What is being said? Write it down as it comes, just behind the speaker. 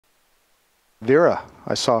Vera,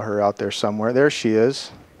 I saw her out there somewhere. There she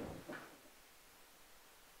is.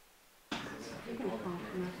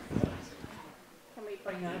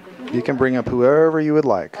 You can bring up whoever you would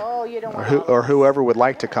like. Oh, you don't want or whoever would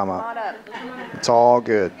like to come up. It's all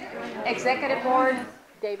good. Executive board,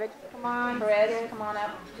 David, come on. Perez, come on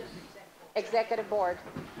up. Executive board.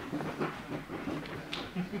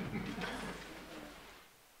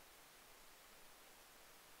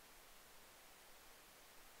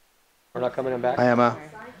 We're not coming back? Hi, Emma.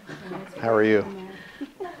 How are you?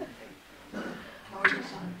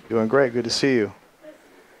 Doing great. Good to see you.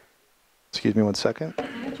 Excuse me one second.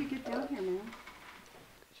 How did you get down here, man?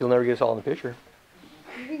 You'll never get us all in the picture.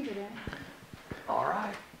 You can get in. All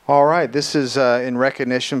right. All right. This is in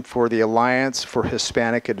recognition for the Alliance for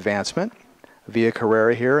Hispanic Advancement. Via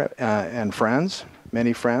Carrera here and friends,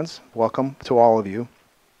 many friends. Welcome to all of you.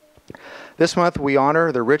 This month, we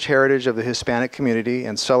honor the rich heritage of the Hispanic community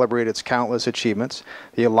and celebrate its countless achievements.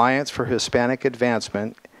 The Alliance for Hispanic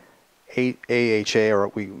Advancement, AHA, or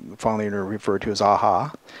we fondly refer to as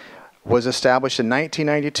AHA, was established in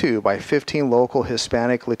 1992 by 15 local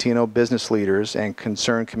Hispanic Latino business leaders and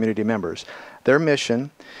concerned community members. Their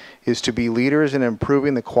mission is to be leaders in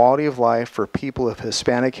improving the quality of life for people of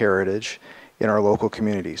Hispanic heritage in our local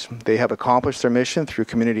communities. They have accomplished their mission through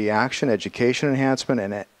community action, education enhancement,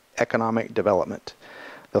 and economic development.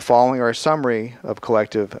 The following are a summary of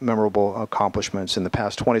collective memorable accomplishments in the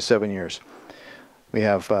past 27 years. We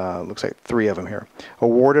have, looks like 3 of them here.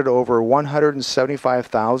 Awarded over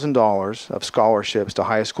 $175,000 of scholarships to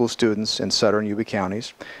high school students in southern Yuba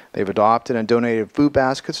counties. They've adopted and donated food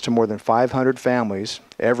baskets to more than 500 families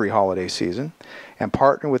every holiday season, and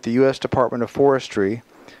partnered with the U.S. Department of Forestry,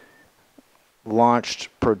 launched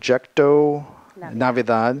Proyecto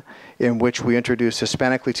Navidad, in which we introduce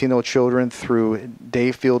Hispanic Latino children through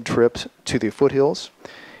day field trips to the foothills.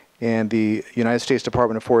 And the United States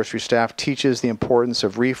Department of Forestry staff teaches the importance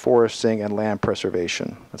of reforesting and land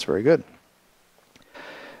preservation. That's very good.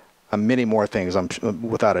 Many more things,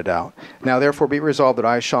 without a doubt. Now, therefore, be resolved that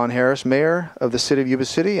I, Sean Harris, Mayor of the City of Yuba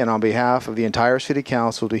City, and on behalf of the entire City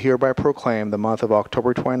Council, do hereby proclaim the month of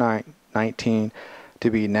October 2019 to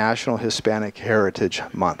be National Hispanic Heritage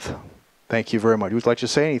Month. Thank you very much. Would you like to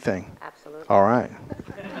say anything? Absolutely. All right.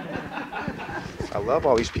 I love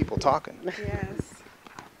all these people talking. Yes.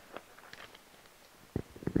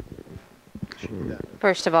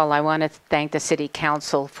 First of all, I want to thank the City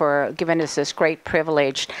Council for giving us this great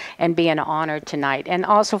privilege and being honored tonight, and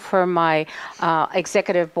also for my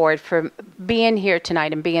Executive Board for being here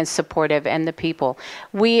tonight and being supportive, and the people.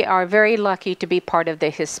 We are very lucky to be part of the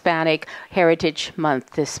Hispanic Heritage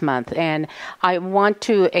Month this month, and I want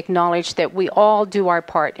to acknowledge that we all do our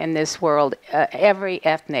part in this world, every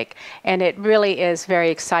ethnic, and it really is very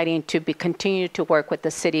exciting to continue to work with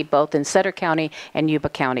the city both in Sutter County and Yuba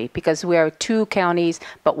County, because we are 2 counties,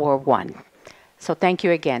 but we're 1. So thank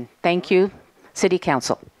you again. Thank you, City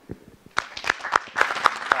Council.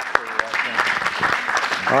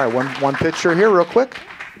 All right, one picture here real quick.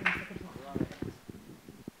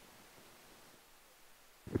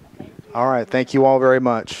 All right, thank you all very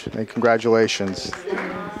much, and congratulations.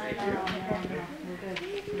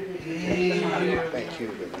 Thank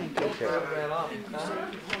you. Take care.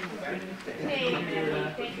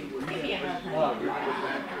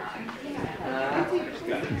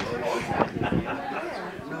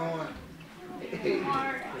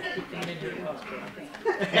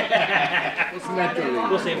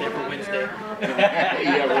 We'll save that for Wednesday.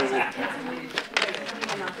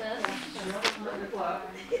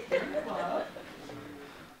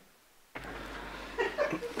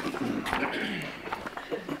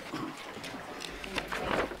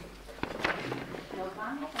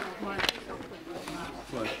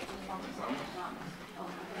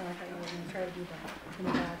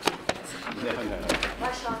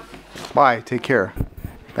 Bye, take care.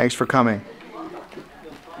 Thanks for coming.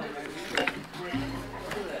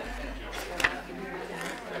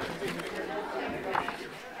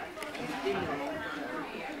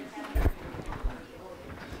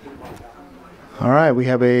 All right, we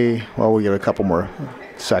have we get a couple more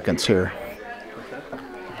seconds here.